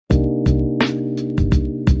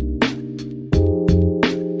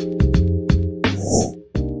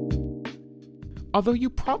Although you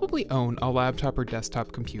probably own a laptop or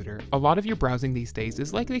desktop computer, a lot of your browsing these days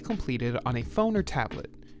is likely completed on a phone or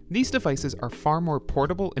tablet. These devices are far more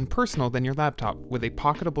portable and personal than your laptop, with a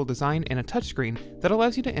pocketable design and a touchscreen that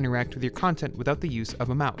allows you to interact with your content without the use of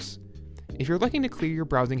a mouse. If you're looking to clear your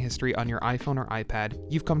browsing history on your iPhone or iPad,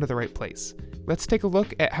 you've come to the right place. Let's take a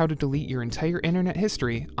look at how to delete your entire internet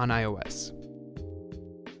history on iOS.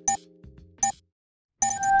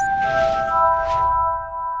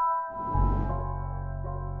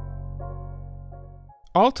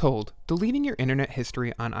 All told, deleting your internet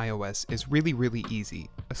history on iOS is really easy,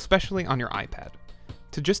 especially on your iPad.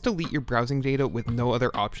 To just delete your browsing data with no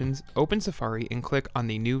other options, open Safari and click on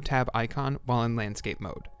the New Tab icon while in landscape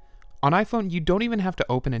mode. On iPhone, you don't even have to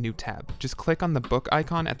open a new tab, just click on the book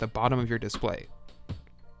icon at the bottom of your display.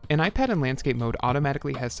 An iPad in landscape mode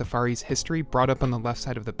automatically has Safari's history brought up on the left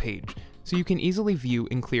side of the page, so you can easily view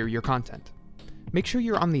and clear your content. Make sure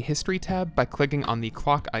you're on the History tab by clicking on the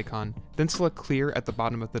clock icon, then select Clear at the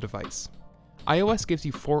bottom of the device. iOS gives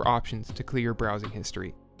you 4 options to clear your browsing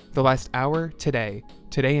history: the last hour, today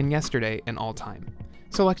and yesterday, and all time.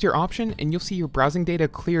 Select your option and you'll see your browsing data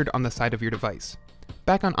cleared on the side of your device.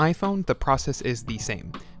 Back on iPhone, the process is the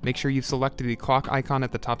same. Make sure you've selected the clock icon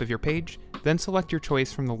at the top of your page, then select your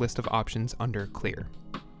choice from the list of options under Clear.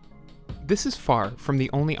 This is far from the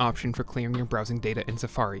only option for clearing your browsing data in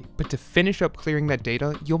Safari, but to finish up clearing that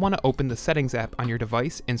data, you'll want to open the Settings app on your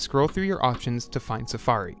device and scroll through your options to find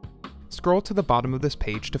Safari. Scroll to the bottom of this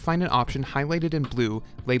page to find an option highlighted in blue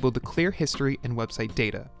labeled Clear History and Website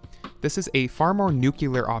Data. This is a far more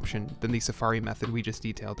nuclear option than the Safari method we just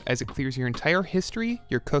detailed, as it clears your entire history,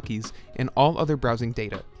 your cookies, and all other browsing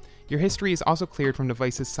data. Your history is also cleared from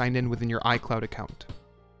devices signed in within your iCloud account.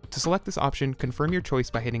 To select this option, confirm your choice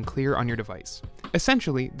by hitting Clear on your device.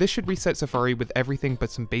 Essentially, this should reset Safari with everything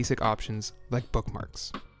but some basic options, like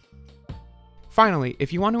bookmarks. Finally,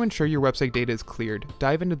 if you want to ensure your website data is cleared,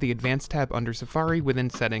 dive into the Advanced tab under Safari within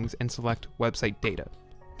Settings and select Website Data.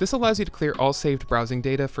 This allows you to clear all saved browsing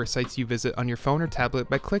data for sites you visit on your phone or tablet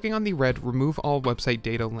by clicking on the red Remove All Website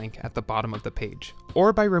Data link at the bottom of the page,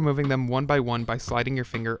 or by removing them one by one by sliding your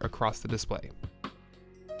finger across the display.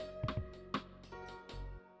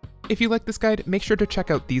 If you like this guide, make sure to check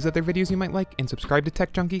out these other videos you might like and subscribe to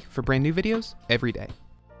Tech Junkie for brand new videos every day.